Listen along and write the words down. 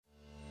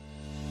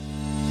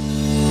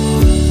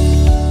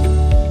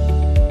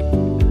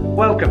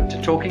Welcome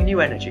to Talking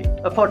New Energy,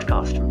 a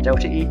podcast from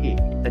Delta EE,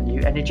 the new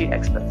energy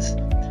experts.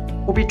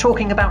 We'll be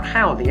talking about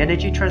how the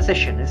energy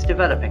transition is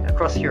developing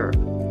across Europe,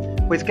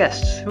 with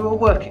guests who are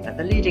working at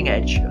the leading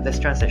edge of this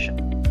transition.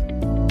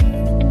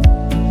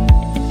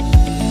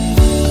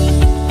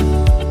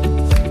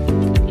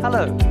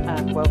 Hello,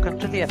 and welcome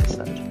to the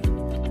episode.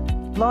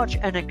 Large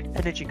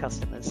energy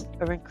customers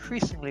are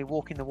increasingly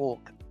walking the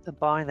walk and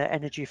buying their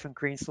energy from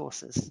green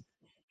sources,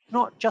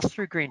 not just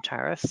through green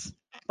tariffs,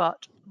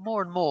 but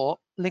more and more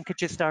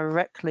linkages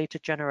directly to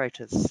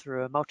generators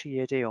through a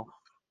multi-year deal.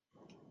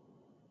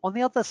 On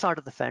the other side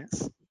of the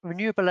fence,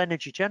 renewable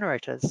energy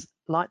generators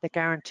like the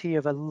guarantee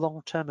of a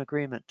long-term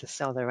agreement to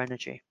sell their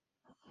energy.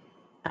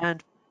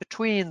 And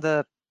between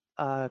the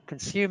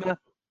consumer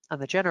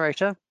and the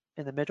generator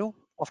in the middle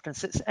often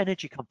sits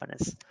energy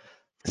companies,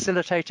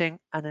 facilitating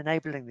and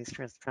enabling these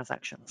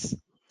transactions.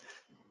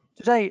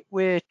 Today,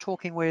 we're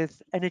talking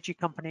with energy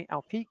company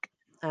Alpiq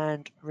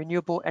and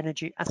renewable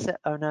energy asset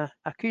owner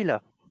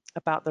Aquila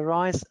about the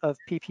rise of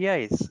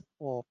PPAs,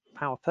 or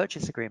power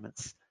purchase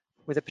agreements,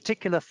 with a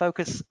particular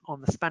focus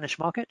on the Spanish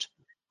market,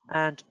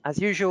 and as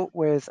usual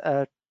with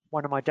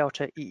one of my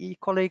Delta EE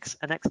colleagues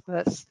and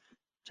experts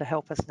to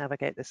help us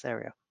navigate this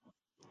area.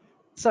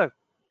 So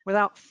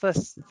without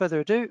further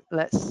ado,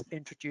 let's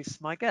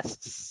introduce my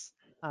guests.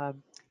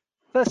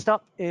 First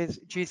up is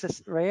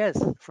Jesus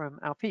Reyes from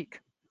Alpiq.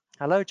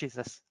 Hello,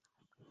 Jesus.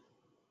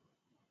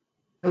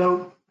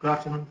 Hello, good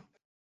afternoon.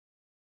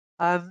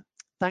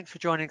 Thanks for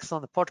joining us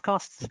on the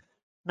podcast.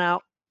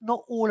 Now,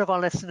 not all of our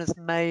listeners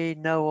may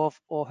know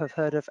of or have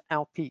heard of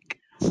Alpiq.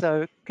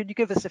 So can you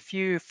give us a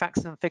few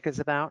facts and figures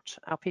about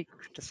Alpiq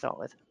to start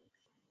with?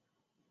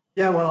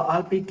 Yeah, well,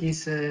 Alpiq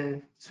is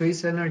a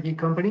Swiss energy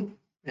company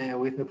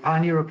with a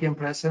pan-European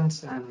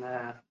presence and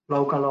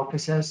local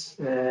offices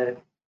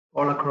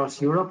all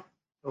across Europe,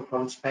 so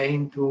from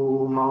Spain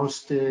to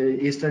most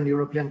Eastern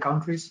European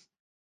countries,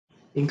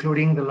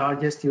 including the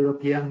largest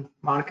European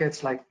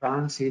markets like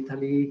France,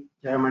 Italy,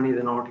 Germany,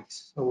 the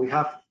Nordics. So we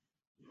have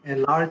a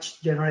large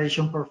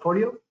generation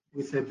portfolio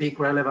with a big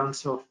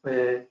relevance of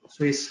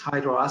Swiss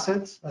hydro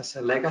assets as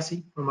a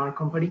legacy from our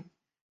company.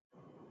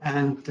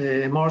 And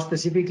more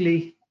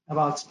specifically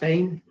about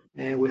Spain,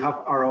 we have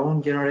our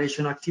own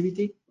generation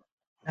activity,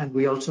 and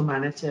we also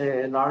manage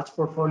a large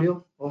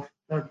portfolio of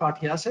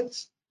third-party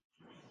assets.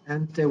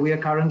 And we are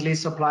currently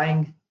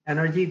supplying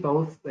energy,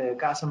 both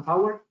gas and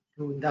power,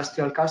 to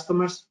industrial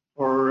customers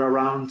for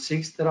around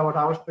 6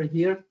 terawatt-hours per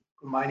year,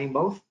 combining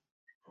both.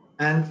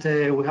 And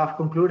we have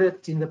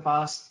concluded in the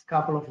past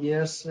couple of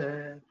years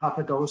half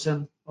a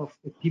dozen of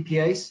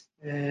PPAs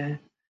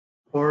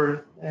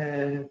for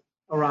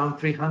around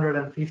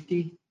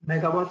 350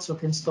 megawatts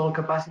of installed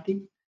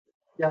capacity,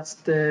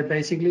 just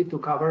basically to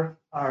cover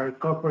our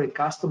corporate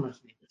customers'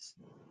 needs.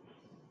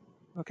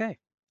 Okay,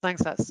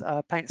 thanks.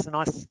 That paints a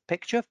nice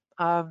picture.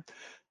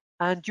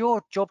 And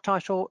your job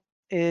title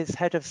is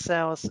Head of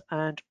Sales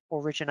and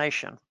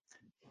Origination.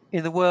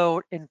 In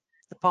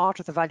the part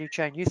of the value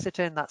chain you sit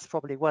in, that's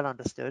probably well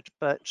understood,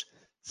 but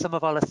some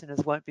of our listeners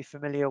won't be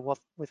familiar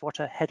with what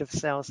a Head of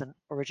Sales and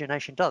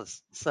Origination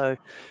does. So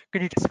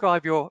can you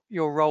describe your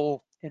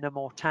role in a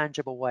more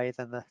tangible way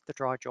than the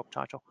dry job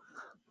title?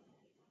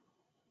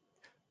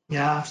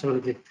 Yeah,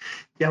 absolutely.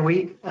 Yeah,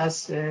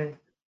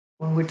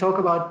 when we talk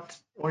about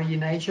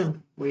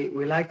origination,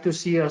 we like to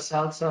see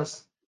ourselves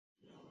as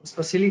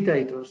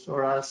facilitators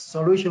or as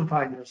solution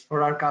finders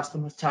for our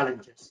customers'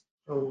 challenges.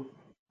 So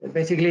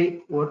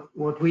basically,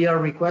 what we are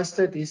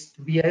requested is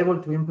to be able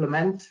to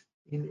implement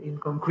in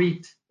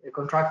concrete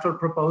contractual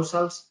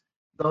proposals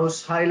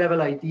those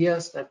high-level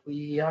ideas that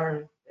we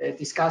are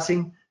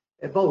discussing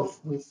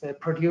both with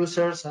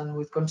producers and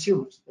with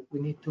consumers. That we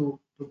need to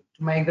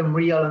make them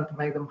real and to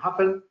make them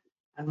happen,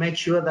 and make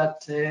sure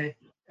that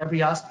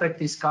every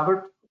aspect is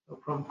covered,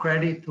 from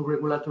credit to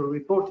regulatory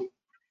reporting.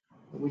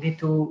 We need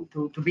to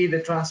be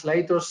the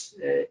translators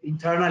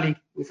internally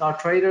with our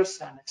traders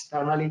and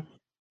externally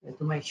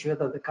to make sure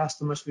that the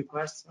customers'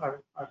 requests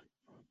are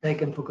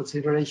taken for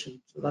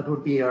consideration. So that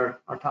would be our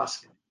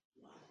task.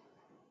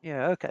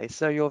 Yeah, okay.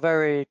 So you're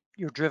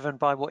driven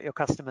by what your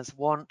customers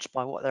want,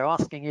 by what they're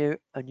asking you,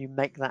 and you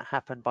make that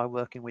happen by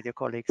working with your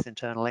colleagues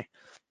internally.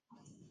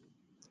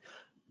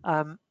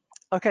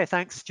 Okay,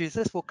 thanks,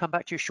 Jesus. We'll come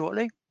back to you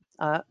shortly.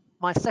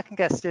 My second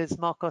guest is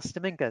Marcos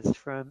Dominguez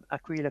from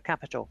Aquila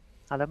Capital.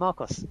 Hello,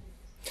 Marcos.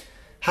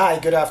 Hi,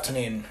 good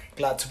afternoon.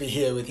 Glad to be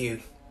here with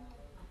you.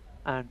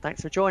 And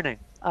thanks for joining.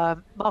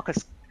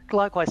 Marcos,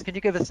 likewise, can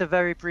you give us a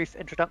very brief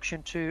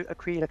introduction to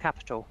Aquila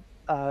Capital?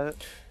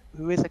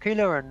 Who is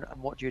Aquila and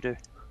what do you do?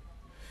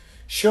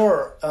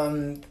 Sure.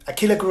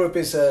 Aquila Group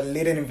is a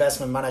leading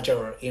investment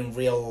manager in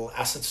real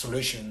asset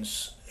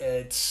solutions.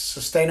 Its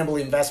sustainable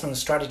investment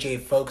strategy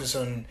focuses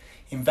on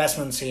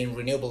investments in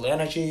renewable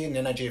energy, in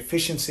energy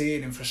efficiency,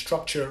 in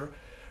infrastructure,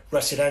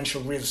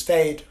 residential real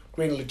estate,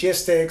 green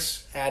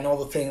logistics, and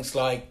other things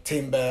like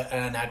timber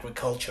and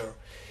agriculture.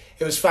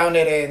 It was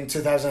founded in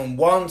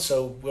 2001,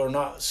 so we're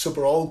not a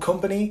super old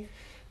company,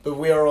 but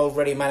we are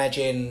already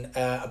managing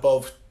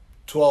above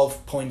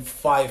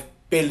 12.5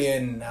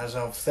 billion as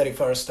of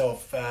 31st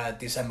of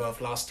December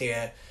of last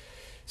year.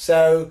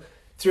 So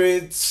through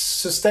its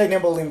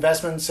sustainable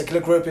investments, Aquila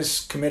Group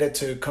is committed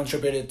to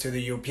contributing to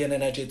the European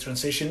energy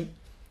transition.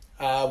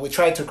 We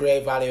try to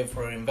create value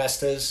for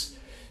investors.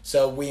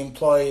 So we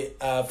employ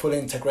a fully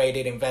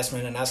integrated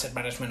investment and asset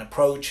management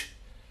approach.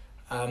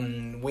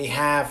 We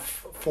have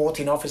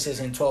 14 offices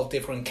in 12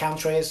 different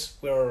countries.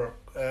 We're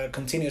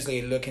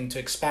continuously looking to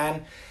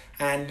expand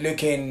and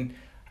looking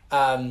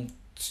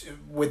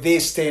with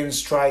these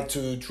teams try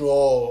to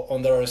draw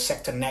on their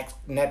sector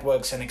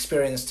networks and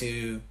experience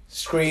to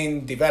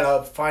screen,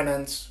 develop,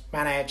 finance,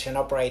 manage and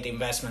operate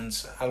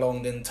investments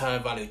along the entire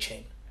value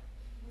chain.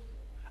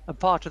 And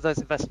part of those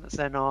investments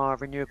then are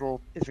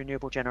renewable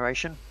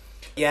generation?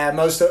 Yeah,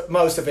 most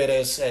of it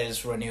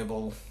is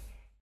renewable.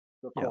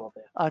 Yeah.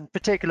 And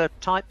particular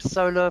types,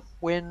 solar,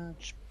 wind,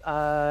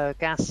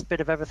 gas,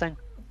 bit of everything?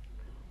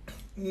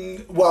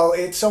 Well,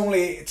 it's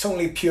only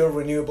pure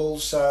renewables.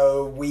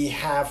 So we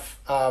have,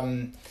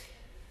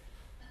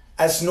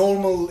 as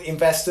normal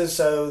investors,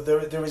 so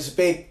there is a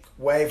big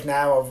wave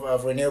now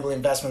of renewable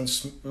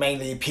investments,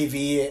 mainly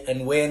PV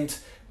and wind,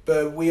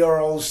 but we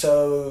are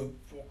also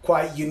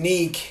quite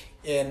unique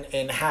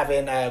in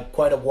having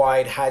quite a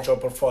wide hydro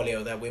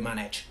portfolio that we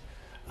manage.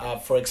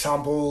 For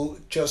example,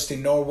 just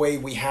in Norway,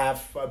 we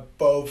have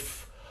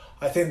both,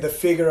 I think the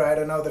figure, I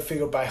don't know the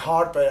figure by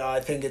heart, but I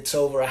think it's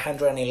over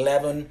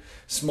 111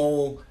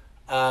 small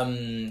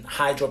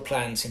hydro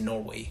plants in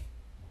Norway.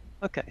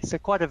 Okay, so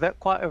quite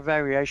a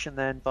variation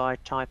then by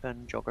type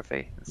and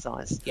geography and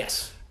size.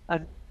 Yes.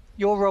 And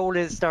your role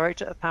is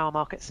Director of Power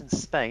Markets in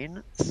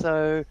Spain.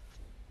 So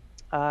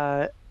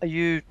are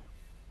you,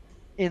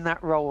 in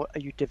that role, are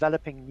you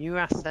developing new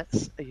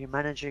assets? Are you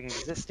managing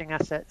existing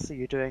assets? Are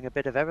you doing a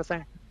bit of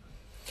everything?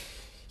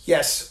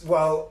 Yes,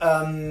 well,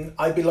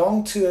 I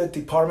belong to a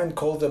department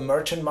called the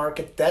Merchant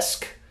Market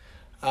Desk.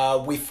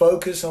 We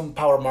focus on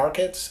power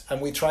markets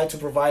and we try to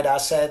provide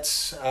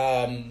assets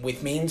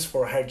with means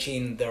for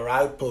hedging their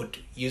output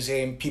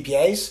using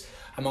PPAs,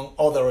 among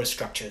other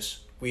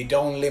structures. We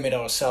don't limit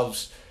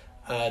ourselves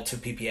to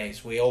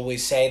PPAs. We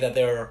always say that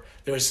there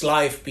is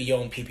life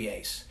beyond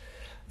PPAs.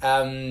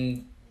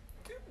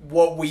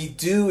 What we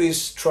do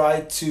is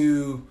try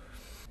to,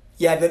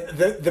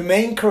 the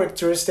main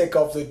characteristic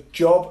of the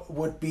job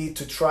would be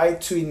to try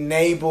to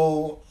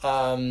enable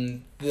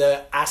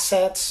the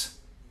assets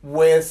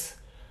with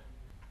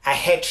a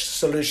hedged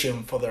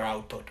solution for their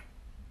output.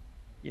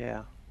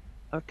 Yeah.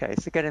 Okay,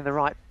 so getting the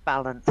right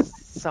balance,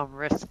 some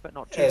risk, but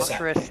not too much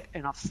risk,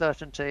 enough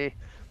certainty,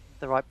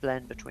 the right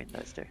blend between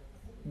those two.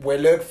 We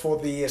look for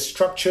the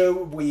structure,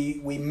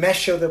 we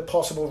measure the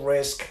possible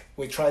risk,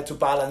 we try to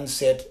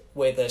balance it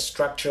with a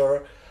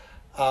structure,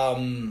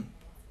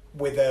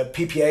 with a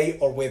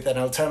PPA or with an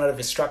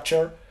alternative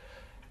structure,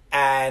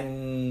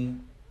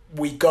 and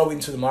we go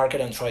into the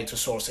market and try to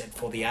source it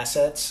for the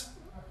assets,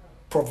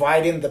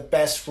 providing the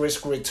best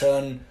risk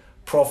return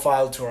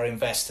profile to our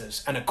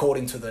investors and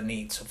according to their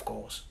needs, of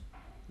course.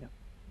 Yeah.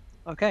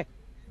 Okay,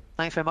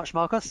 thanks very much,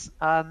 Marcus.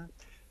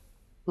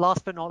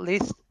 Last but not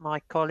least, my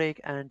colleague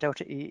and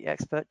Delta E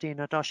expert,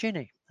 Dina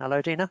Darshini.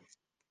 Hello, Dina.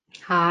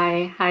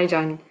 Hi,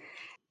 John.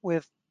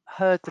 We've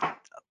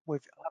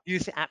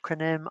used the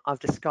acronym. I've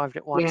described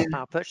it once,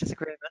 Power Purchase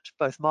Agreement.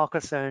 Both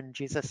Marcus and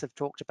Jesus have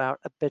talked a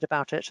bit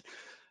about it.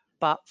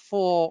 But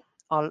for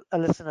a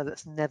listener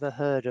that's never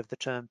heard of the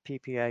term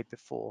PPA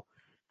before,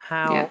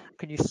 how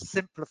can you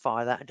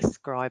simplify that and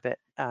describe it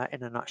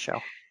in a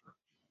nutshell?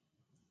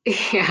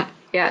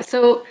 Yeah.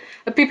 So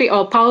a PPA,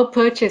 or Power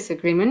Purchase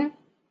Agreement,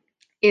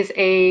 is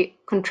a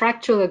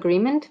contractual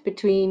agreement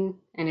between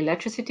an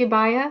electricity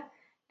buyer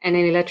and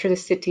an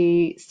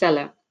electricity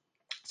seller.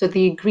 So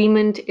the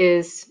agreement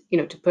is,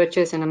 to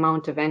purchase an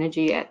amount of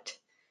energy at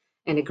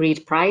an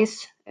agreed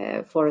price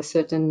for a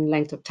certain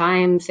length of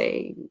time,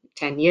 say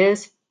 10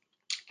 years,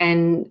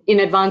 and in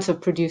advance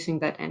of producing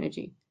that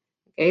energy.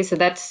 Okay, so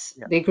that's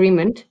the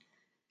agreement.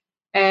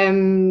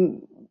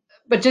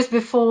 But just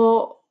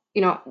before,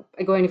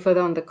 I go any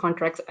further on the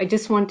contracts, I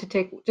just want to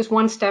take just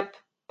one step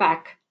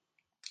back.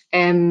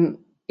 If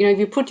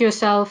you put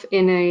yourself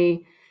in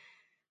a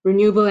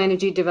renewable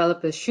energy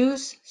developer's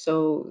shoes,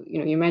 so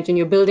you imagine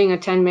you're building a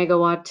 10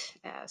 megawatt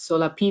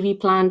solar PV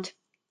plant,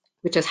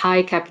 which has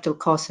high capital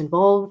costs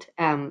involved,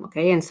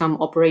 and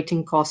some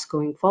operating costs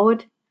going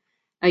forward.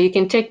 Now you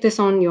can take this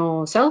on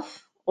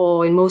yourself,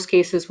 or in most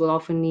cases will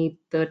often need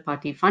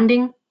third-party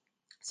funding,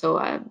 so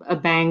a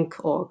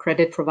bank or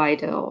credit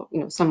provider or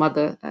some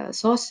other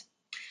source.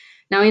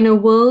 Now, in a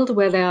world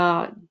where there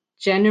are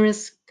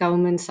generous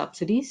government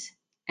subsidies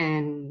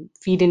and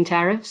feed-in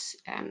tariffs,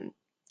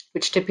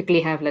 which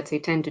typically have, let's say,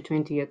 10 to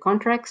 20-year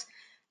contracts,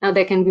 now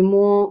there can be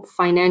more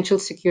financial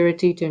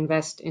security to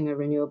invest in a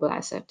renewable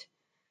asset.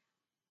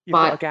 You've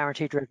got a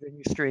guaranteed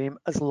revenue stream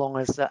as long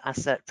as the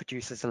asset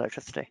produces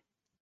electricity.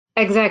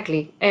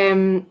 Exactly.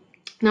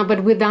 Now,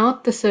 but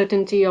without the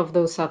certainty of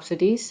those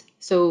subsidies,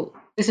 so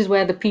this is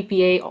where the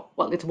PPA,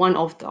 well, it's one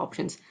of the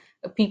options.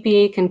 A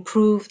PPA can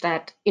prove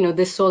that,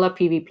 this solar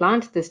PV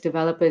plant this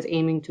developer is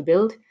aiming to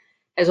build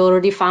has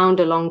already found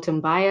a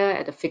long-term buyer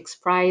at a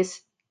fixed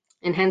price,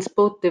 and hence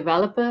both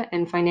developer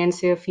and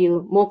financier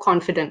feel more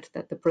confident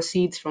that the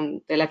proceeds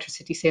from the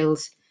electricity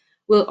sales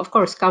will, of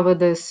course, cover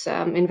this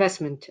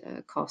investment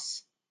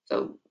costs.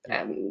 So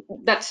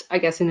that's, I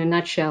guess, in a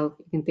nutshell,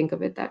 you can think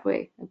of it that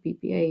way, a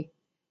PPA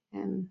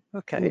and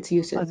its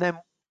uses. And then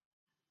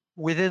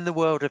within the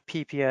world of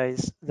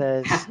PPAs,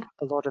 there's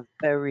a lot of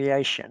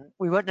variation.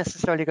 We won't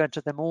necessarily go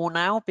into them all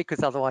now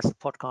because otherwise the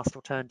podcast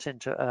will turn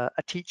into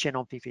a teach-in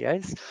on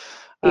PPAs.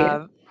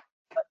 Yeah.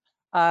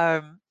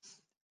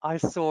 I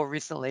saw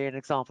recently an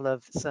example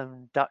of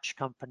some Dutch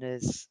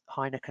companies,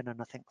 Heineken and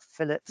I think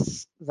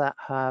Philips, that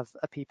have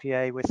a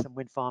PPA with some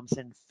wind farms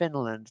in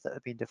Finland that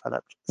have been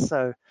developed.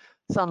 So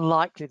it's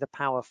unlikely the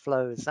power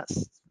flows.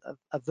 That's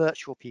a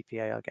virtual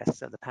PPA, I guess.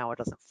 So the power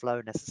doesn't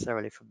flow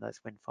necessarily from those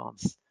wind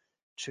farms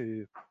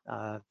to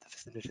the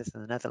facilities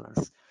in the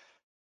Netherlands.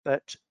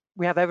 But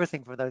we have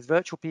everything from those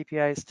virtual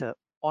PPAs to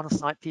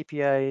on-site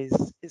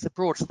PPAs. It's a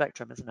broad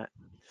spectrum, isn't it?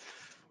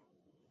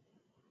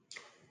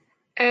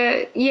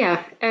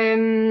 Yeah,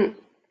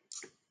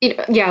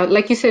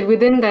 like you said,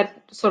 within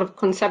that sort of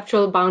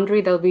conceptual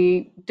boundary, there'll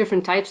be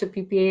different types of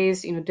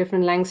PPAs,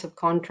 different lengths of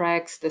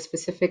contracts, the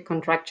specific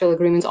contractual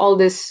agreements, all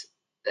this.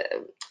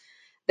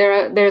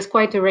 There's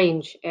quite a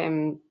range.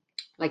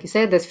 Like you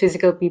said, there's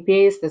physical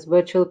PPAs, there's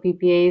virtual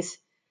PPAs,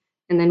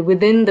 and then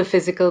within the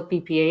physical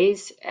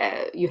PPAs,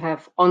 you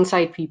have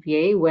on-site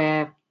PPA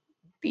where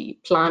the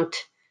plant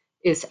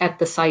is at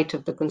the site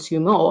of the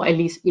consumer, or at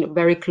least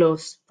very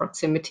close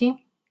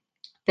proximity.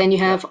 Then you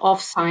have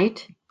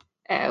off-site,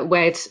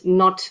 where it's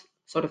not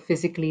sort of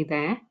physically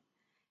there.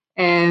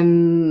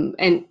 And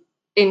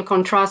in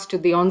contrast to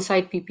the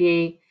on-site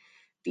PPA,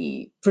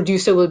 the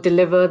producer will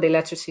deliver the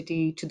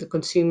electricity to the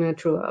consumer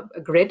through a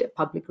grid, a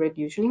public grid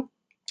usually.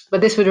 But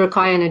this would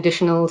require an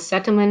additional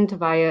settlement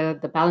via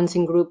the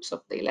balancing groups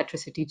of the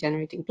electricity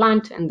generating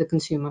plant and the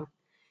consumer.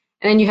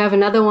 And then you have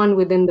another one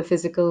within the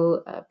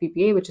physical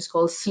PPA, which is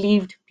called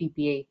sleeved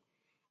PPA,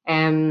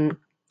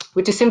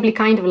 which is simply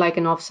kind of like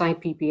an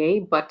off-site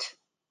PPA, but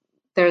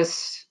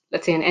there's,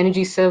 let's say, an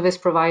energy service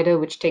provider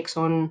which takes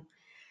on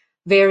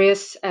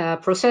various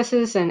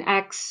processes and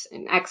acts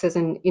as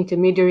an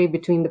intermediary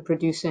between the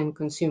producer and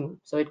consumer.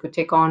 So it could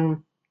take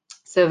on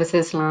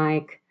services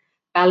like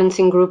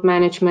balancing group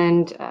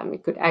management.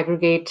 It could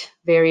aggregate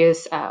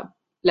various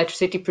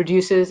electricity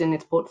producers in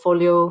its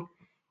portfolio.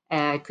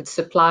 It could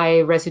supply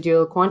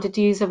residual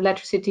quantities of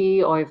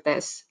electricity, or if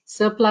there's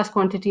surplus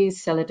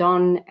quantities, sell it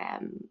on,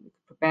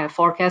 prepare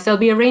forecasts. There'll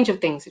be a range of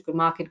things. It could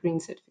market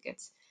green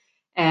certificates.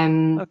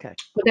 Okay.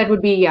 But that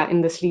would be,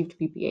 in the sleeved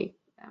PPA.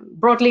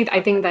 Broadly,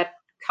 I think that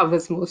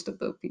covers most of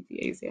the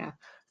PPAs, yeah.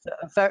 So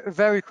a very,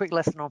 very quick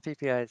lesson on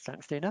PPAs.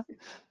 Thanks, Tina.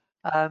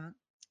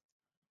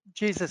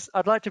 Jesus,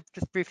 I'd like to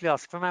just briefly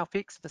ask, from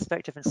Alpique's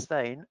perspective in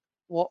Spain,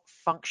 what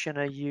function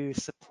are you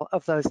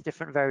of those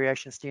different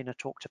variations Tina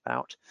talked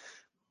about?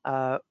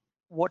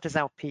 What does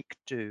Alpique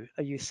do?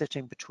 Are you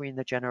sitting between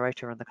the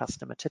generator and the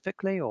customer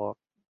typically, or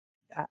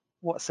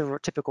what's the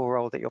typical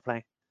role that you're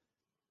playing?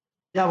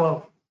 Yeah,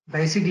 well,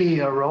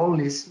 basically our role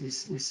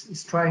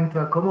is trying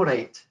to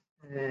accommodate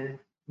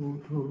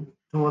to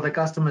what the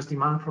customers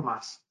demand from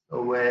us.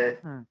 So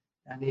and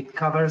it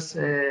covers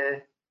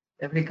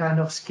every kind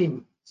of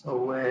scheme.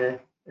 So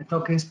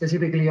talking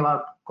specifically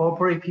about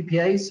corporate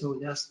PPAs, so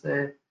just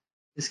the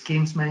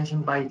schemes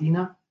mentioned by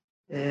Dina.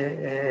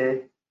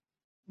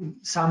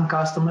 Some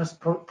customers,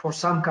 for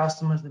some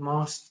customers, the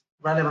most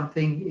relevant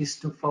thing is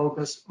to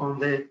focus on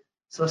the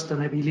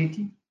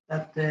sustainability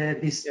that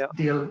this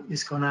deal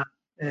is gonna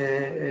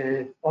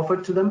offer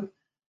to them,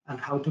 and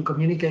how to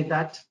communicate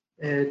that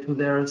to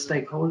their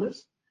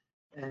stakeholders.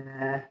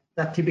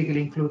 That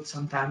typically includes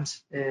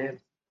sometimes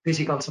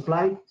physical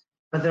supply,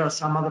 but there are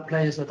some other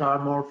players that are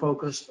more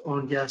focused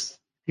on just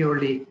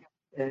purely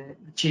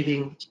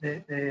achieving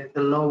the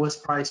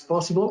lowest price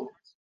possible,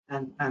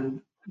 and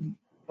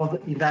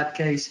in that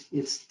case,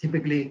 it's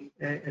typically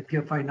a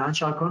pure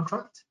financial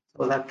contract,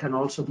 so that can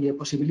also be a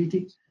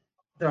possibility.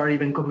 There are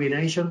even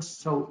combinations.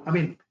 So, I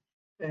mean,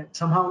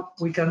 somehow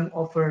we can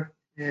offer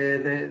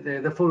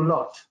the full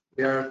lot.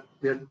 We are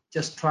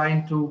just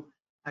trying to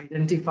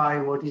identify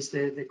what is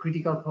the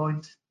critical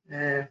point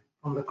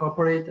from the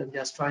corporate, and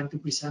just trying to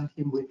present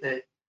him with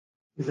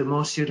the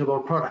most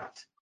suitable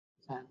product.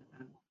 And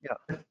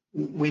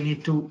we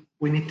need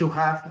to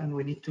have, and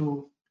we need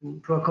to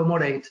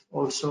accommodate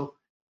also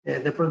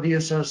the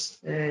producer's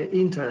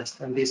interest,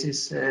 and this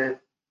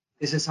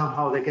is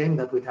somehow the game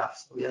that we have.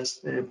 So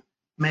just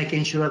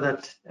making sure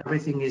that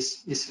everything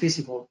is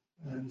feasible,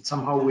 and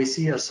somehow we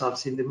see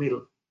ourselves in the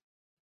middle.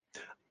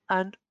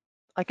 And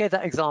I gave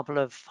that example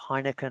of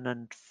Heineken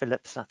and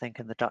Philips, I think,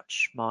 in the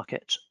Dutch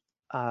market.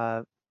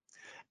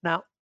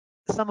 Now,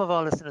 some of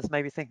our listeners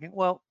may be thinking,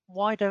 well,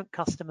 why don't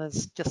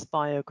customers just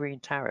buy a green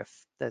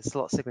tariff? There's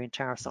lots of green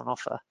tariffs on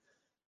offer.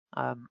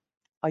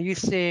 Are you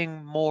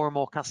seeing more and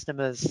more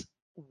customers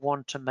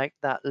want to make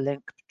that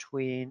link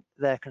between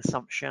their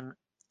consumption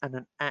and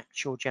an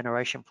actual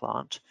generation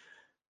plant?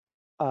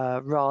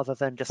 rather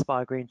than just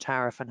buy a green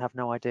tariff and have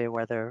no idea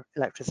where their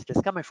electricity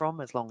is coming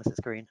from, as long as it's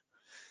green.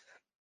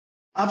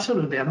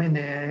 Absolutely. I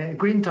mean,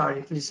 green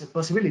tariff is a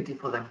possibility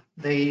for them.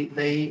 They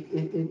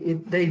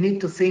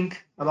need to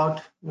think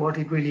about what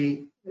is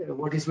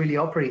really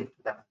offering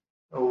to them.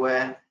 So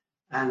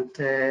and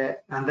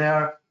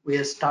there we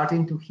are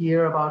starting to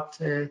hear about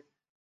a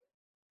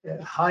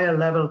higher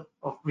level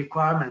of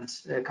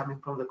requirements coming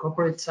from the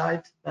corporate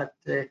side that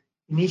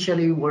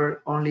initially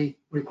were only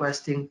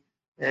requesting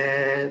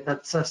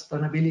that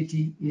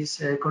sustainability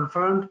is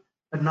confirmed,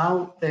 but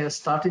now they are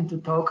starting to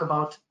talk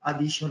about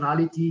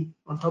additionality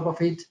on top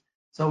of it.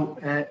 So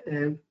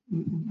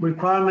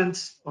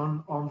requirements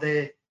on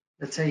the,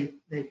 let's say,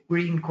 the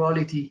green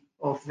quality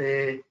of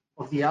the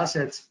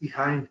assets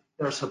behind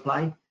their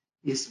supply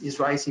is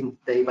rising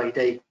day by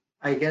day.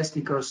 I guess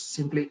because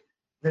simply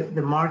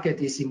the market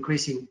is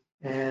increasing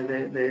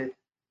the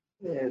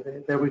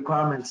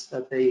requirements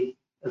that they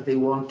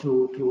want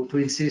to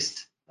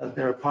insist that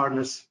their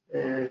partners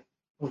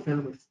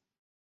fulfill with.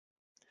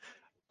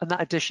 And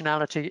that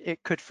additionality,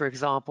 it could, for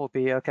example,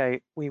 be,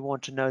 okay, we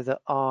want to know that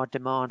our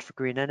demand for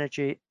green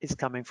energy is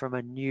coming from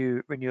a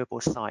new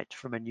renewable site,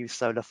 from a new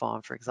solar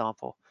farm, for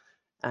example.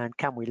 And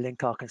can we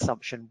link our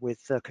consumption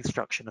with the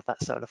construction of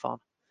that solar farm?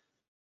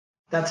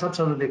 That's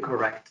absolutely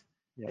correct.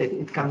 Yeah.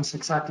 It comes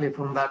exactly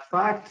from that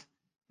fact.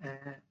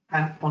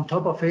 And on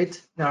top of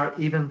it, there are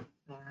even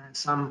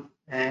some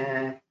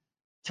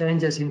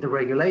changes in the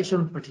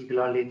regulation,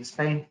 particularly in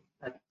Spain,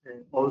 that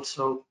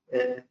also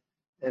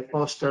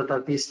foster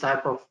that this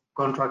type of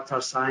contracts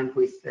are signed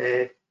with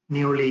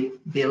newly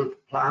built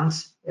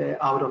plants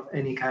out of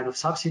any kind of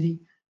subsidy,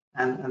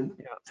 and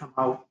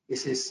somehow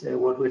this is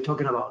what we're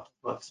talking about.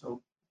 But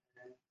so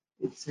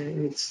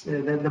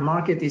the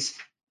market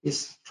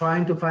is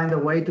trying to find a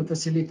way to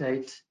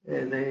facilitate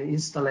the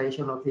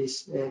installation of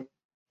these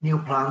new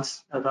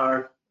plants that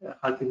are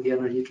helping the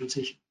energy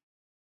transition.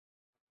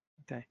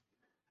 Okay,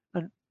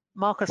 and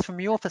Marcus, from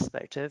your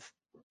perspective,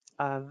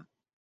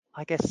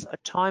 I guess a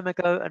time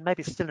ago, and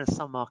maybe still in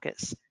some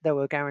markets, there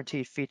were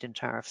guaranteed feed-in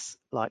tariffs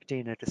like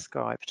Dina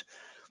described.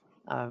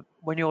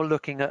 When you're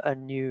looking at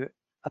a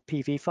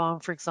PV farm,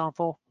 for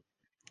example,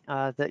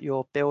 that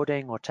you're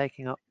building or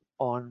taking up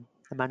on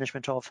the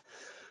management of,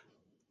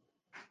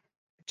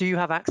 do you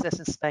have access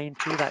in Spain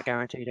to that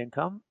guaranteed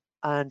income?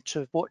 And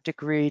to what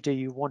degree do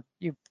you want,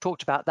 you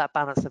talked about that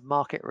balance of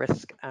market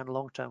risk and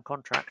long-term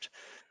contract.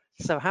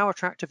 So how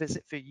attractive is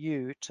it for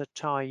you to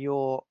tie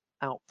your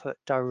output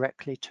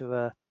directly to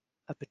a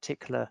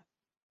particular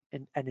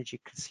energy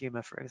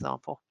consumer, for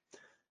example?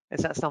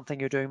 Is that something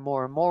you're doing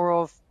more and more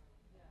of?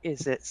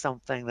 Is it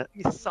something that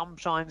you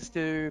sometimes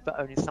do, but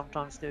only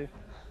sometimes do?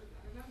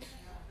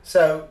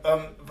 So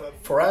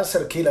for us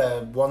at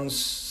Aquila, once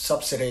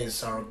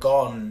subsidies are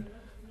gone,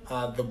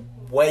 the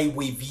way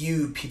we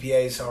view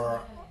PPAs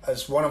are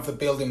as one of the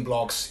building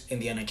blocks in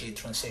the energy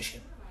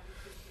transition.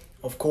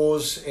 Of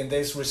course, in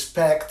this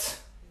respect,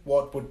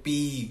 what would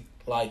be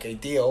like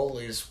ideal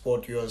is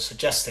what you're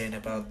suggesting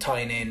about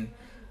tying in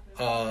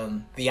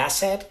the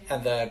asset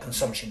and the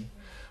consumption.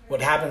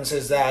 What happens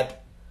is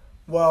that,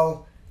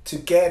 well, to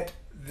get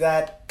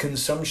that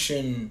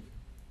consumption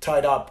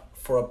tied up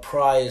for a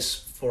price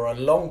for a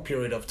long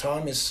period of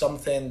time is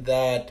something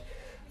that,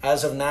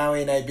 as of now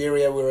in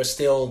Iberia, we're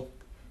still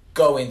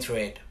going through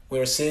it.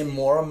 We're seeing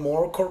more and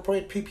more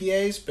corporate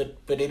PPAs,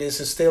 but it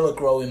is still a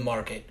growing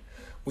market.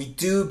 We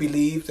do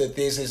believe that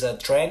this is a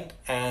trend,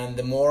 and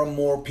the more and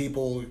more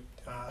people,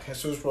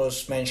 Jesus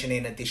was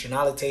mentioning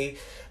additionality,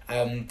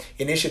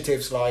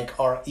 initiatives like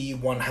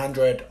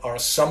RE100 are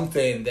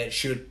something that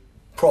should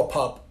prop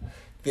up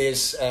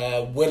this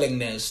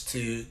willingness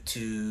to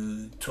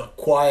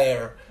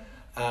acquire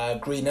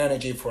green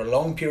energy for a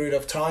long period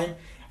of time.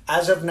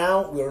 As of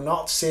now, we're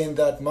not seeing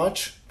that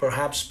much.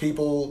 Perhaps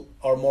people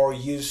are more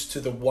used to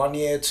the 1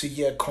 year, 2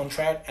 year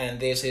contract, and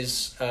this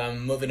is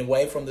moving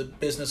away from the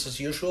business as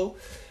usual.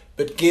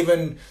 But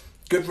given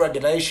good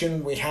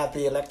regulation, we had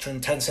the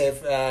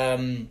electro-intensive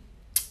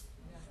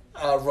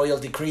royal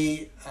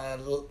decree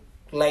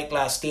late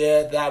last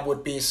year. That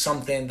would be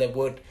something that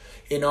would,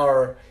 in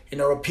our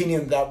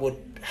opinion, that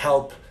would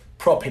help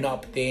propping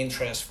up the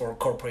interest for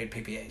corporate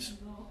PPAs.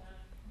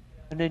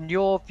 And in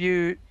your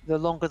view, the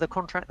longer the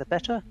contract, the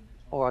better?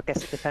 Or I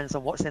guess it depends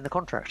on what's in the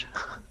contract.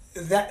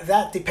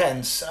 That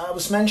depends. I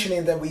was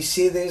mentioning that we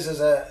see this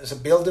as a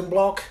building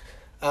block.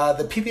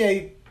 The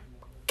PPA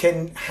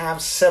can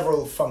have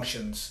several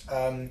functions.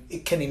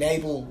 It can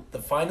enable the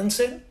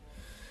financing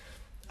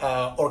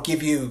or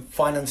give you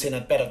financing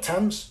at better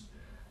terms.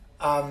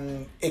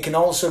 It can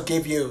also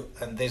give you,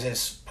 and this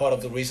is part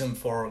of the reason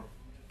for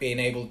being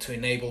able to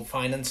enable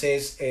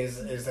finances,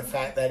 is the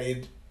fact that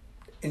it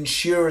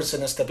ensures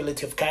a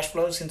stability of cash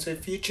flows into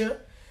the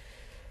future.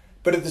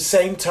 But at the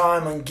same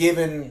time, and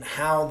given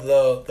how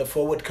the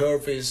forward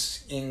curve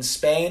is in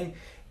Spain,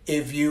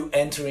 if you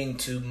enter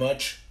into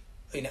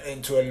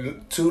a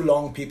too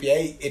long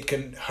PPA, it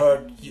can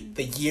hurt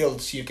the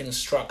yields you can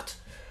extract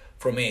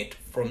from it.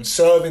 From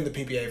serving the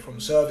PPA, from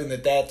serving the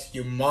debt,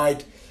 you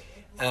might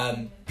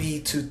be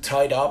too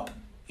tied up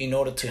in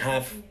order to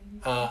have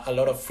a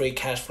lot of free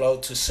cash flow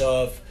to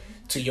serve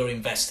to your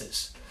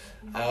investors.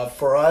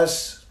 For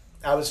us,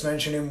 I was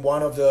mentioning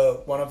one of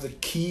the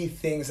key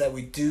things that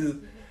we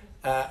do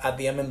at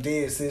the MMD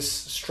is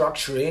this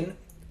structuring,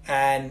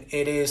 and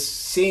it is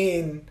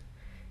seeing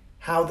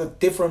how the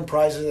different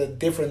prices, the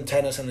different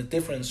tenors, and the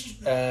different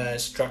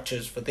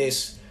structures for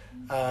these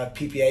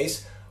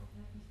PPAs,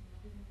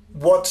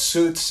 what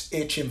suits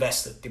each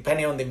investor.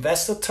 Depending on the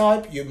investor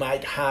type, you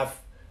might have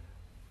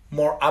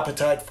more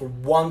appetite for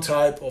one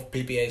type of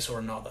PPAs or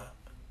another.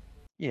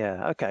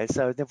 Yeah, okay.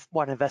 So the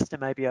one investor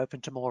may be open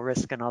to more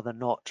risk, another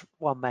not.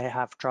 One may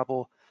have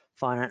trouble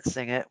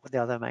financing it,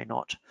 the other may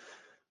not.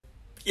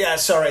 Yeah,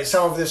 sorry.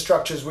 Some of the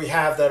structures we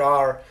have that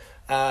are,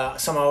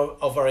 some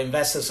of our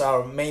investors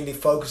are mainly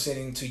focusing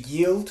into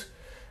yield.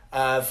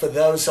 For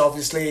those,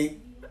 obviously,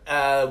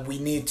 we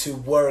need to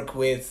work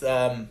with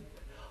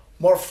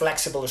more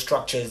flexible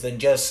structures than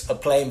just a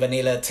plain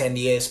vanilla 10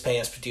 years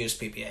pay-as-produced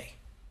PPA.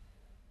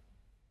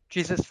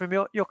 Jesus, from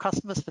your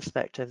customers'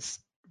 perspectives,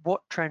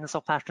 what trends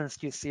or patterns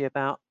do you see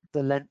about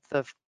the length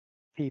of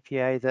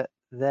PPA that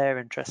they're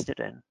interested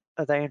in?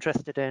 Are they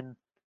interested in,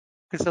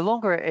 because the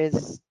longer it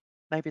is,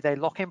 maybe they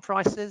lock in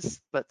prices,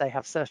 but they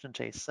have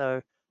certainty.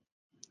 So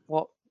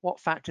what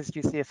factors do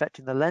you see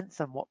affecting the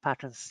length, and what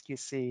patterns do you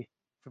see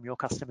from your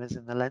customers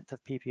in the length of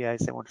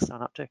PPAs they want to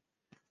sign up to?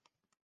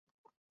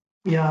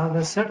 Yeah,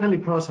 there's certainly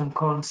pros and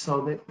cons.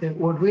 So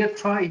what we are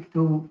trying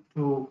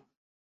to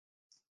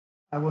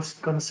I was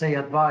going to say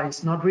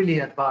advise, not really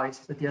advise,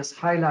 but just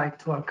highlight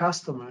to our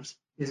customers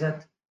is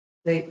that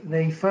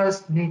they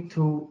first need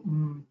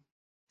to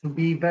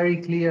be very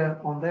clear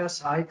on their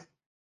side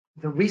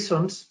the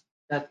reasons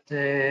that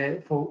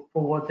for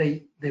what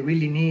they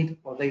really need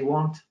or they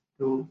want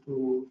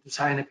to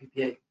sign a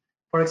PPA.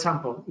 For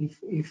example,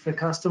 if a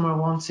customer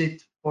wants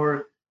it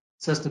for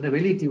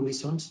sustainability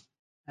reasons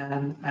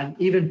and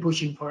even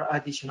pushing for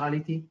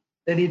additionality,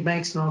 then it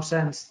makes no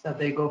sense that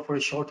they go for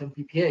a short-term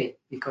PPA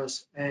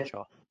because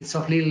Sure. It's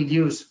of little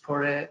use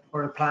for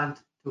a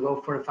plant to go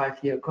for a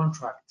 5-year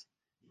contract.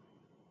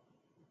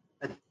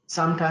 But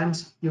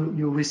sometimes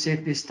you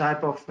receive this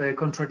type of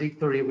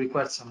contradictory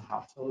request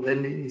somehow. So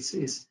then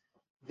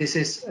this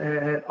is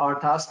our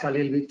task a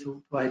little bit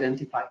to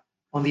identify.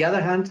 On the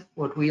other hand,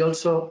 what we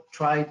also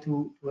try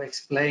to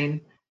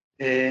explain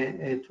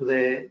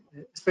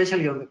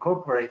especially on the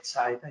corporate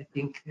side, I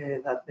think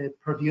that the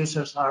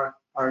producers are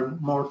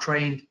more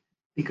trained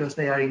because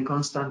they are in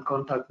constant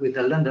contact with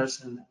the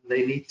lenders and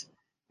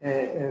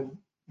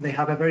they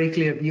have a very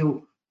clear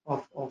view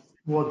of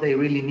what they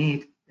really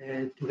need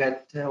to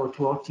get or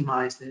to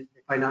optimize the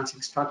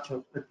financing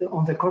structure. But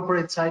on the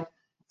corporate side,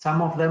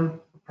 some of them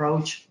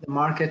approach the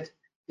market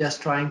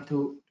just trying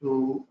to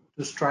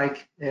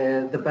strike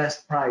the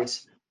best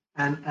price.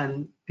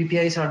 And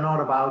PPAs are not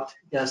about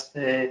just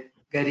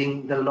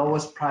getting the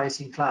lowest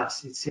price in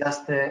class. It's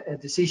just a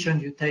decision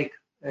you take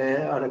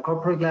at a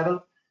corporate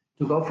level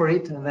to go for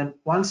it. And then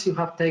once you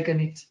have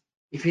taken it,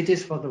 if it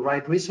is for the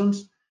right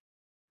reasons,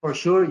 for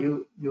sure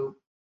you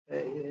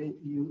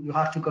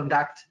have to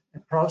conduct a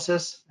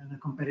process and a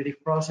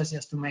competitive process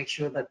just to make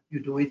sure that you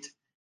do it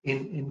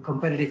in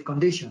competitive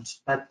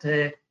conditions. But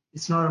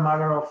it's not a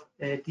matter of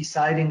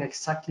deciding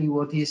exactly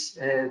what is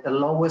the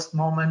lowest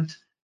moment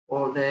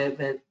or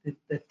the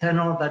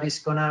tenor that is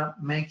gonna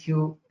make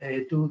you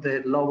do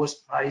the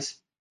lowest price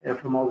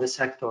from all the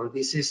sector.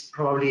 This is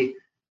probably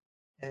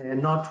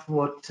not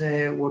what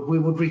we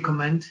would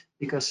recommend,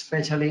 because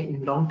especially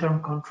in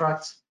long-term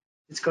contracts,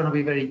 it's going to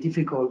be very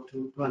difficult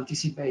to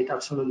anticipate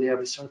absolutely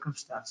every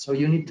circumstance. So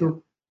you need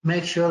to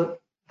make sure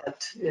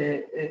that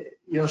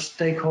your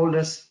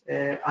stakeholders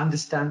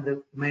understand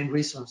the main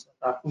reasons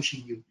that are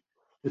pushing you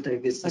to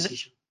take this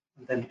decision.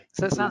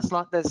 So it sounds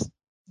like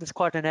there's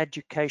quite an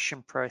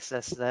education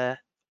process there,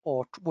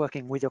 or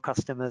working with your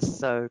customers,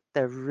 so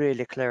they're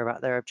really clear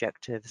about their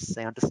objectives,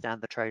 they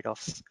understand the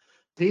trade-offs.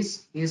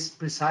 This is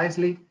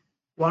precisely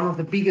one of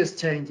the biggest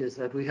changes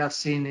that we have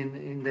seen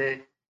in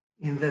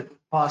the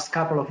past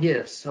couple of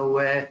years.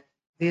 So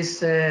this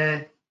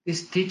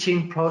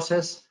teaching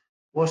process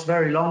was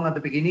very long at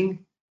the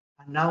beginning,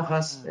 and now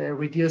has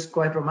reduced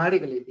quite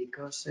dramatically,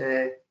 because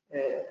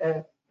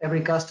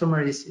every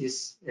customer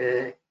is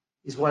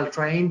well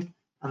trained,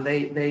 and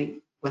they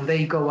when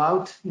they go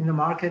out in the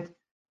market,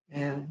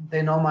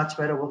 they know much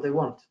better what they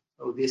want.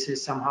 So this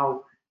is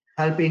somehow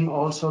helping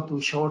also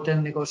to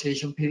shorten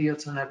negotiation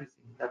periods and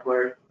everything that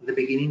were at the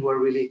beginning were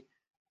really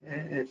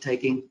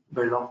taking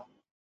very long.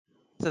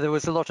 So there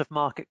was a lot of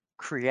market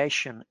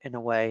creation in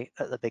a way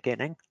at the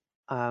beginning.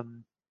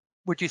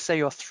 Would you say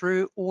you're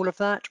through all of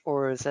that,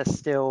 or is there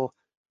still,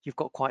 you've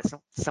got quite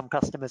some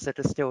customers that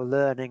are still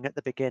learning at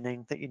the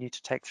beginning that you need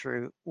to take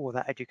through all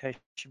that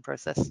education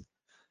process?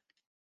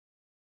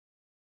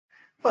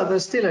 Well,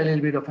 there's still a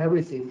little bit of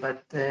everything,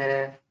 but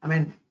I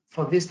mean,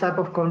 for this type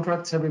of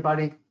contracts,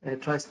 everybody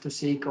tries to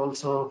seek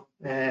also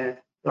their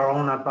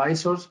own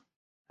advisors,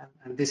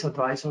 and these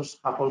advisors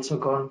have also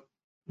gone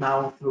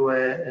now through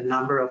a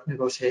number of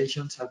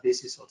negotiations, and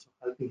this is also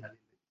helping a little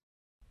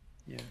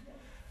bit. Yeah.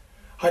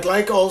 I'd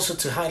like also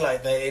to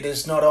highlight that it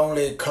is not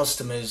only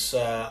customers.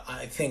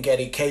 I think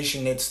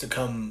education needs to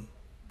come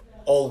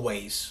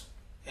always,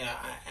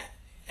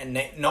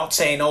 and not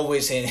saying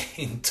always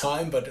in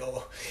time, but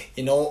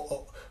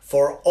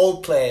for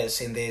all players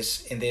in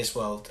this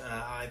world.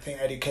 I think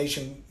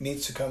education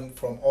needs to come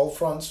from all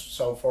fronts.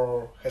 So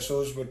for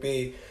Jesus would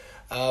be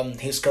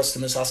his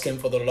customers asking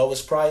for the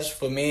lowest price.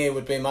 For me, it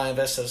would be my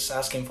investors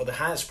asking for the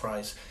highest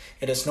price.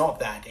 It is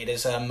not that. It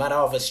is a matter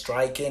of a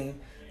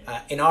striking.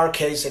 In our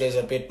case, it is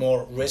a bit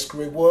more risk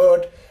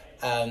reward,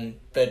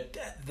 but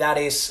that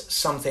is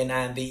something,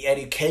 and the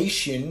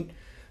education,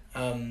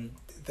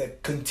 the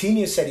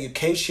continuous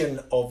education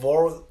of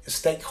all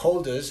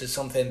stakeholders is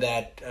something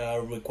that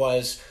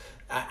requires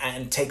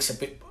and takes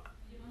a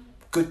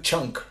good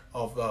chunk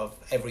of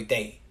every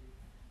day.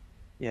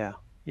 Yeah,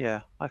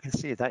 I can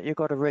see that. You've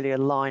got to really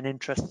align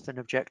interests and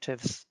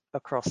objectives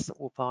across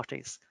all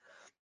parties.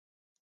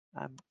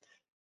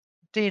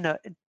 Dina,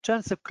 in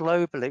terms of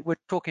globally, we're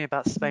talking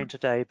about Spain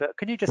today, but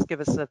can you just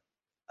give us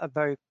a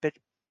very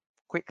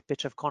quick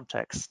bit of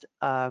context?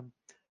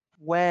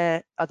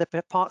 Where are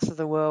there parts of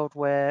the world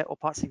or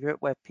parts of Europe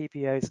where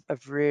PPAs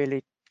have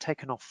really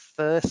taken off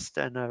first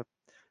and are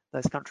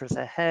those countries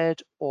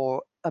ahead,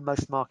 or are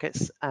most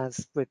markets,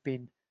 as we've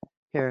been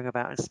hearing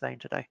about in Spain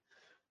today,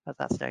 at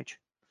that stage?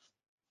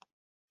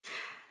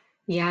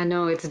 Yeah,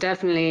 no, it's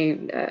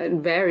definitely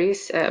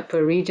varies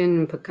per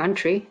region, per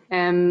country.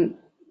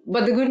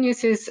 But the good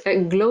news is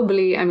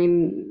globally, I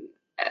mean,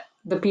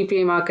 the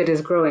PPA market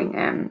is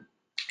growing,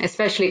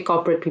 especially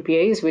corporate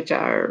PPAs, which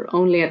are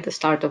only at the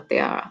start of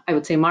their, I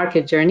would say,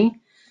 market journey.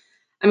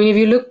 I mean, if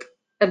you look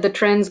at the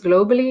trends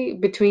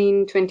globally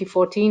between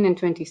 2014 and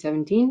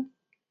 2017,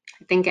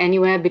 I think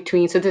anywhere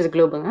between, so this is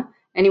global, huh?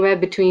 Anywhere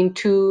between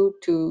 2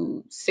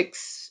 to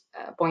 6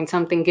 point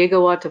something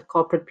gigawatt of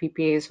corporate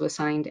PPAs were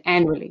signed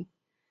annually.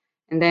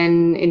 And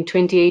then in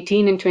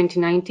 2018 and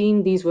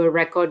 2019, these were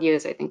record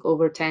years, I think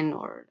over 10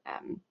 or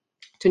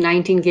to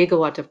 19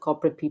 gigawatt of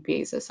corporate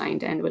PPAs are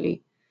signed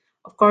annually.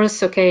 Of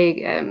course,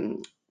 okay,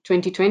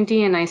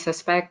 2020, and I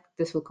suspect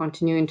this will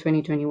continue in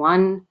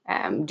 2021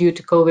 due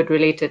to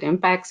COVID-related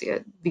impacts. Yeah,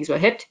 these were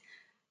hit.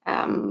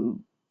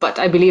 But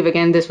I believe,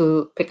 again, this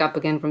will pick up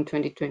again from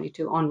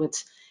 2022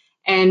 onwards.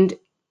 And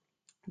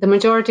the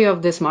majority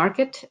of this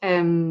market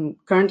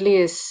currently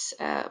is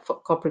for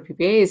corporate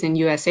PPA is in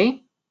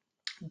USA.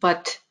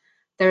 But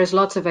there's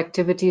lots of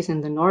activities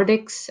in the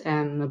Nordics,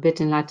 a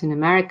bit in Latin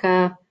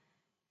America.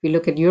 If you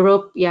look at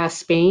Europe, yeah,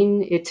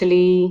 Spain,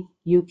 Italy,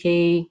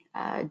 UK,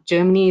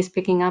 Germany is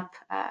picking up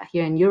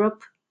here in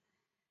Europe.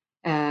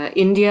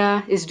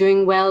 India is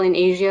doing well in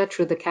Asia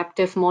through the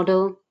captive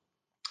model.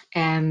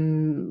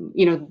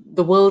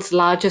 The world's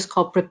largest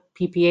corporate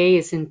PPA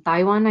is in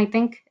Taiwan, I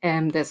think.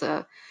 There's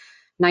a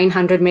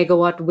 900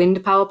 megawatt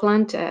wind power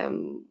plant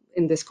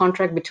in this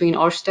contract between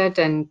Ørsted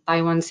and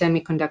Taiwan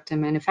Semiconductor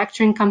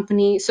Manufacturing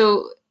Company.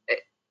 So,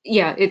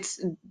 yeah,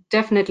 it's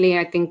definitely,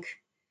 I think,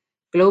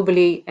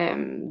 globally,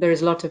 there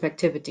is a lot of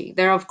activity.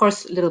 There are, of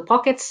course, little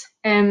pockets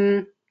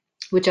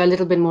which are a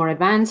little bit more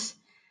advanced.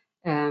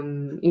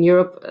 In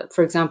Europe,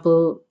 for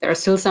example, there are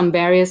still some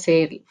barriers,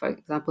 say, for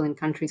example, in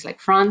countries like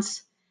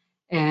France.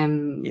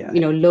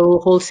 Low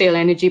wholesale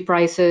energy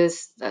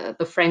prices.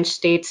 The French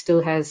state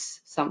still has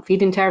some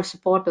feed-in tariff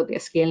support, but they're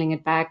scaling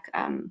it back.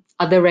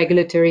 Other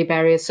regulatory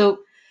barriers. So,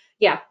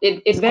 yeah,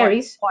 it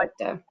varies.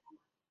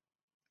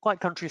 Quite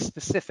country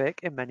specific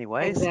in many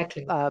ways.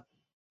 Exactly.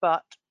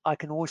 But I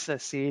can also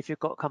see if you've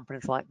got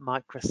companies like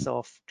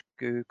Microsoft,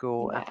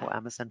 Google, Apple,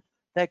 Amazon,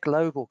 they're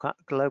global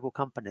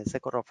companies.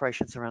 They've got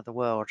operations around the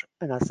world,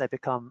 and as they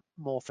become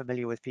more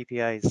familiar with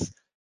PPAs,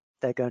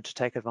 they're going to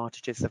take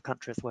advantages of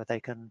countries where they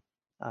can.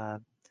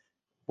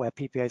 Where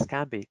PPAs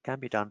can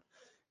be done.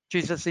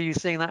 Jesus, are you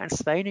seeing that in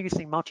Spain? Are you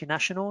seeing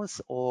multinationals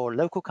or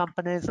local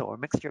companies or a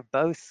mixture of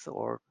both,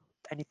 or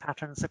any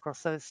patterns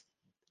across those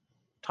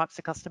types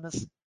of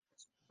customers?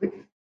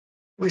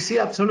 We see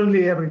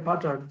absolutely every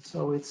pattern.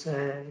 So it's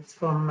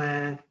from,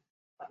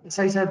 as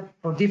I said,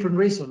 for different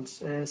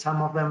reasons.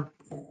 Some of them,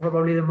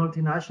 probably the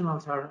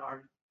multinationals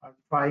are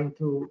trying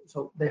to,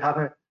 so they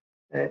have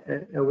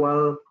a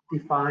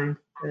well-defined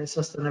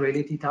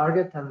sustainability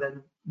target, and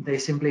then they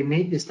simply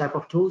need this type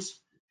of tools.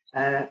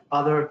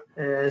 Other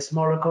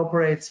smaller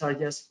corporates are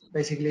just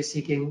basically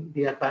seeking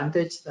the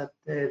advantage that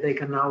they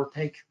can now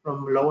take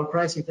from lower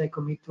price if they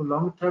commit to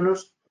long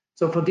tenors.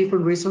 So for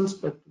different reasons,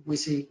 but we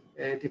see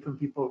different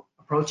people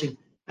approaching.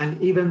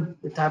 And even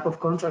the type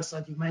of contracts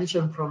that you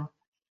mentioned from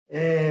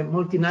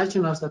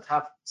multinationals that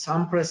have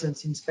some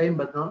presence in Spain,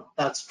 but not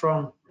that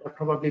strong, they're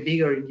probably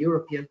bigger in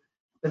European,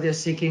 but they're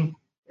seeking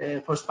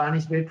for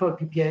Spanish virtual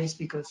PPAs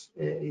because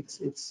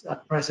it's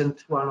at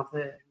present one of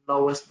the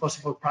lowest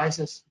possible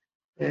prices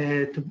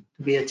to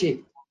be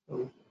achieved.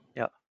 So,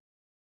 yeah,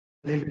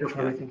 a little bit of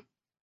everything.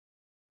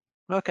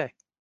 Okay,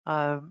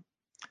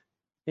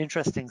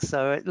 interesting.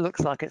 So it looks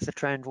like it's a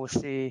trend we'll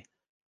see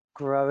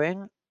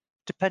growing,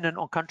 dependent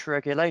on country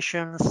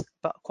regulations,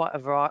 but quite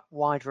a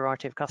wide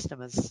variety of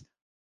customers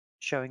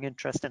showing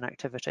interest and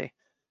activity.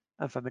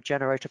 And from a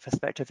generator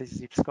perspective, as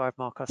you described,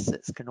 Marcos,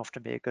 it can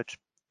often be a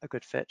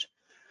good fit.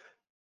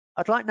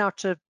 I'd like now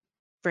to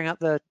bring up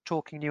the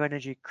Talking New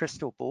Energy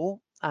crystal ball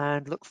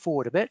and look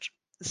forward a bit.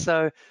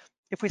 So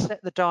if we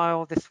set the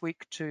dial this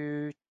week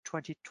to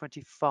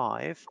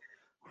 2025,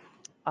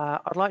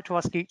 I'd like to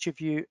ask each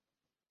of you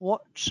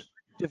what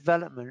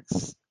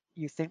developments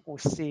you think we'll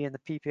see in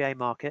the PPA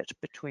market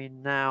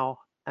between now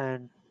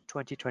and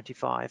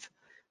 2025.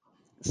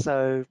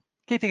 So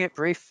keeping it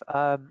brief,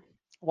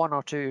 one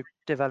or two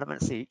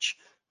developments each,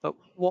 but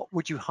what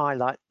would you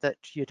highlight that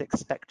you'd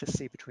expect to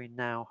see between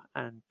now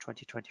and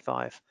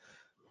 2025?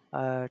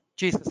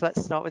 Jesus,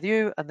 let's start with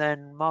you, and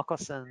then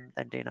Marcos, and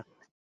then Dina.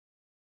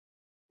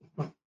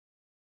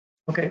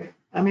 Okay,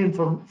 I mean,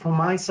 from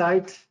my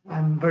side,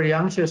 I'm very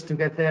anxious to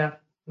get there,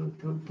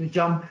 to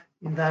jump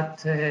in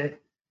that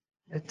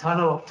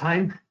tunnel of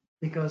time,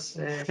 because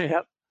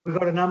Yep. we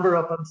got a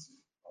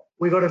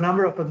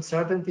number of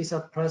uncertainties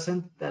at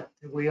present that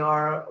we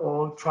are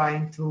all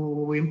trying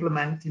to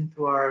implement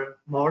into our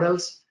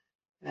models,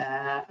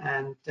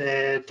 and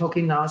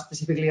talking now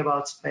specifically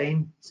about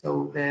Spain.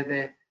 So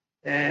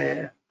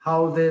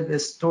how the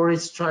storage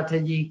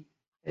strategy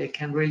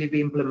can really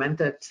be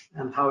implemented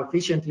and how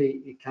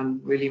efficiently it can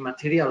really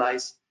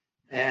materialize,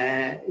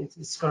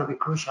 it's going to be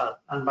crucial.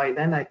 And by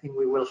then, I think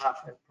we will have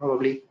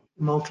probably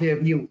a more clear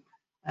view.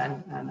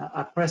 And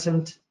at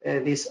present,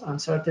 this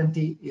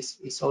uncertainty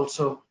is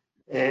also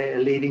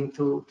leading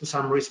to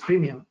some risk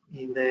premium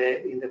in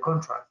the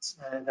contracts.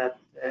 That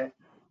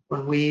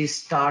when we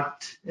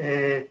start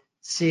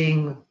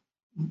seeing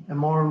a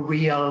more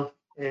real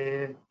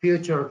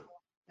future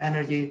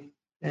energy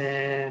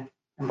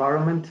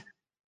environment,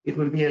 it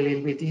will be a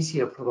little bit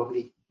easier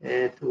probably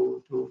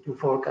to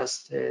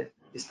forecast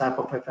this type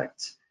of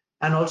effects.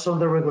 And also on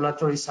the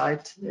regulatory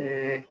side,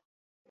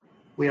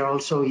 we are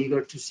also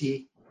eager to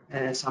see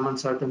some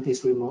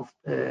uncertainties removed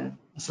as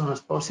soon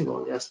as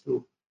possible, just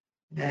to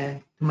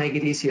make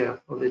it easier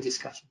for the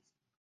discussion.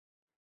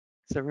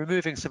 So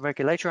removing some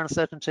regulatory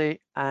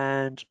uncertainty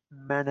and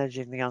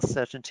managing the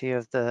uncertainty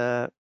of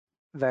the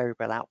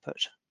variable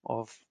output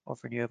of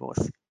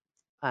renewables.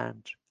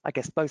 And I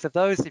guess both of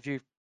those, if you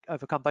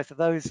overcome both of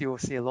those, you will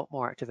see a lot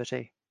more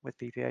activity with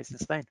PPAs in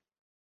Spain.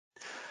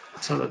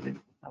 Absolutely.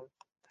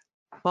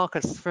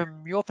 Marcus,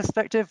 from your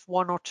perspective,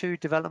 one or two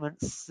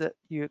developments that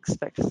you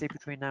expect to see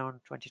between now and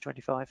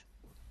 2025?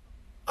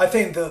 I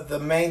think the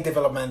main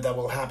development that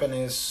will happen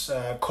is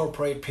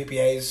corporate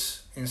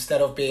PPAs,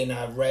 instead of being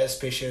a rare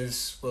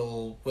species,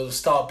 will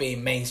start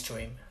being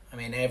mainstream. I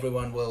mean,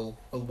 everyone will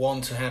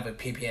want to have a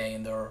PPA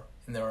in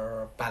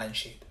their balance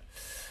sheet.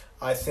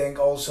 I think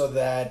also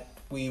that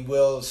we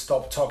will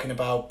stop talking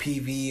about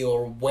PV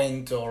or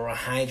wind or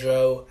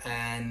hydro,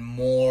 and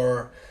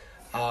more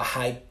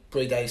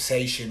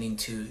hybridization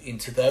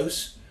into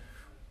those.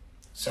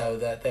 So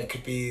that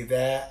could be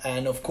there.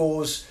 And of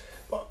course,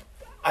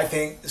 I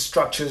think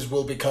structures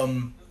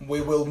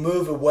we will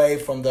move away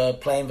from the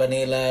plain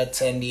vanilla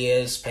 10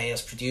 years pay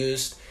as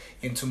produced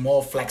into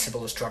more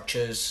flexible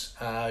structures,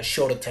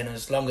 shorter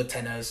tenors, longer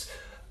tenors,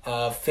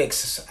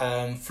 fixed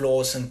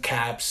floors and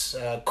caps,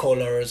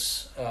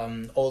 collars,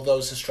 all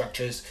those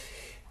structures,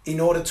 in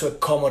order to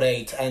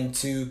accommodate and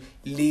to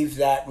leave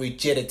that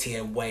rigidity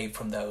away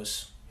from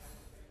those.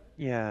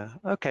 Yeah,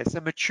 okay, so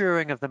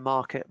maturing of the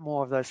market,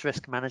 more of those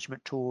risk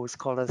management tools,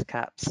 collars,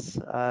 caps,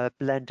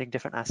 blending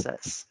different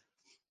assets.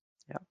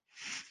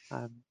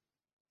 Yeah.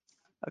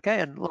 Okay,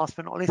 and last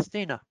but not least,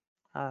 Dina,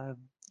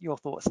 your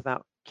thoughts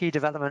about key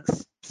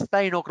developments,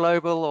 Spain or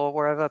global or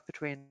wherever,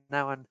 between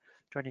now and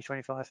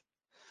 2025?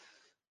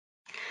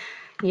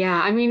 Yeah,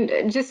 I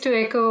mean, just to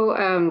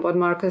echo what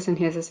Marcus and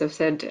Jesus have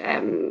said,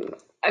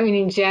 I mean,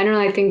 in general,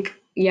 I think,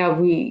 yeah,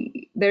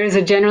 there is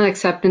a general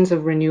acceptance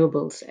of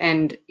renewables,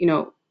 and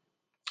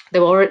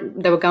there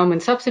were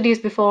government subsidies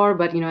before,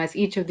 but as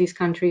each of these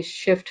countries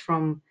shift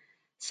from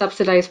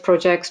subsidized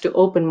projects to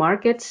open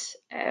markets,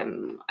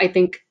 I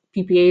think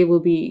PPA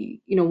will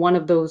be one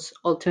of those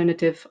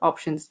alternative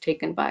options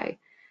taken by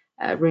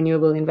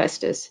renewable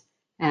investors.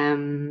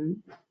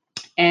 And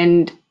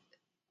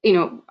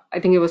I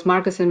think it was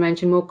Marcus that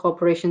mentioned more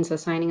corporations are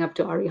signing up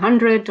to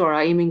RE100 or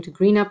are aiming to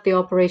green up the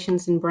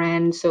operations and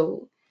brand.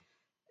 So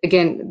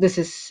again, this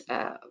is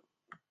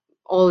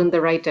all in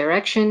the right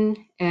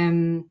direction.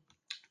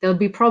 There'll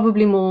be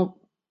probably more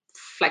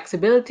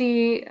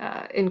flexibility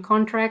in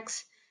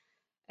contracts.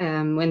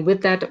 And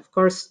with that, of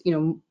course,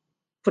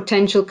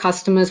 potential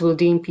customers will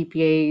deem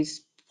PPAs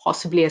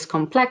possibly as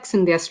complex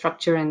in their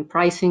structure and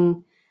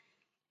pricing,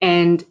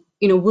 and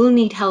will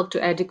need help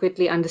to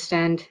adequately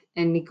understand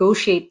and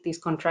negotiate these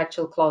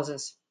contractual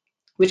clauses,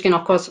 which can,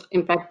 of course,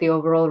 impact the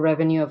overall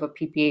revenue of a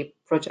PPA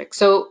project.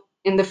 So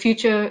in the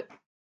future,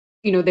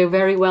 there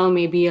very well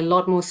may be a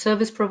lot more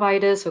service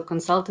providers or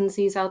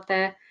consultancies out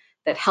there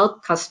that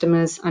help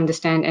customers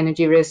understand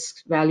energy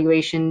risks,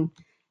 valuation,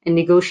 and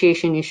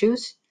negotiation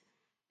issues.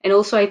 And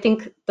also, I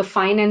think the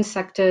finance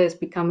sector is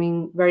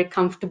becoming very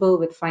comfortable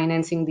with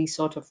financing these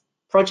sort of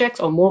projects,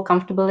 or more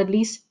comfortable at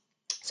least.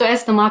 So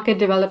as the market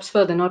develops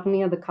further, not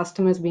only are the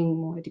customers being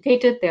more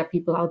educated, there are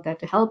people out there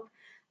to help,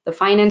 The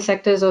finance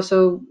sector is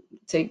also,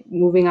 say,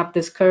 moving up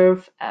this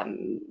curve.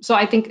 So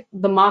I think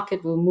the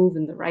market will move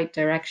in the right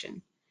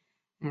direction.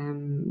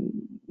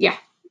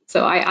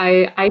 So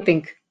I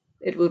think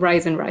it will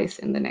rise and rise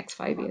in the next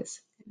 5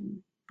 years.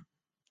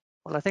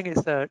 Well, I think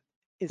it's a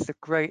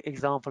great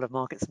example of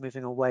markets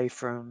moving away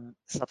from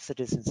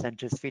subsidies,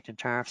 incentives, feed-in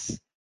tariffs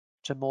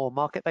to more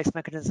market-based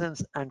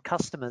mechanisms, and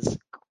customers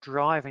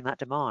driving that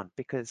demand,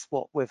 because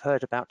what we've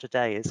heard about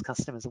today is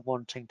customers are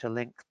wanting to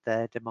link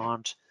their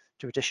demand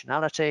to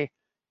additionality,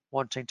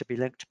 wanting to be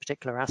linked to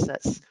particular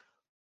assets,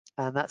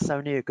 and that's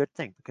only a good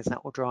thing, because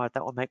that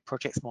will make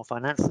projects more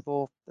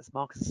financeable, as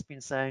Marcus has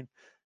been saying,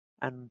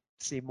 and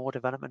see more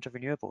development of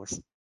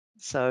renewables.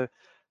 So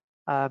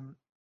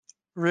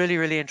really,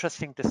 really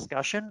interesting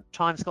discussion.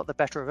 Time's got the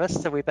better of us,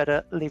 so we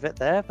better leave it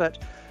there. But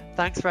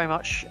thanks very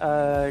much,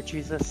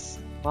 Jesus,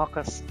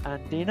 Marcus,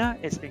 and Dina.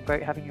 It's been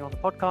great having you on the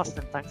podcast,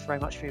 and thanks very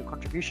much for your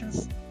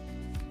contributions.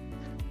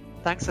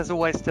 Thanks as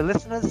always to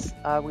listeners.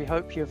 We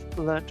hope you've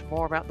learnt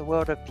more about the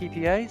world of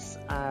PPAs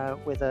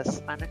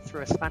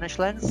through a Spanish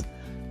lens,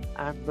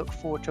 and look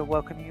forward to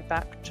welcoming you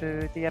back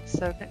to the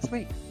episode next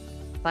week.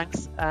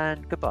 Thanks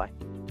and goodbye.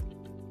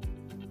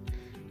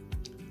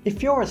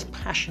 If you're as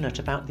passionate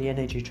about the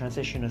energy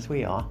transition as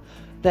we are,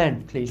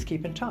 then please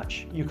keep in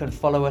touch. You can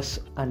follow us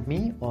and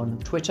me on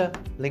Twitter,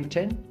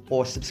 LinkedIn,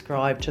 or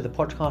subscribe to the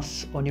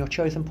podcasts on your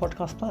chosen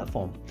podcast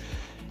platform.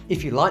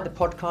 If you like the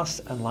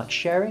podcast and like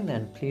sharing,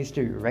 then please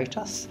do rate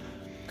us.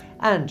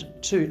 And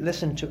to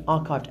listen to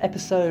archived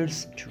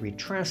episodes, to read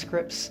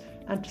transcripts,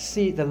 and to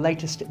see the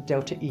latest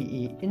Delta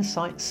EE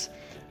insights,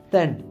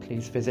 then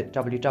please visit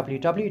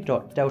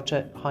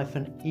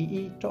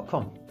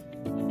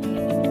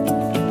www.delta-ee.com.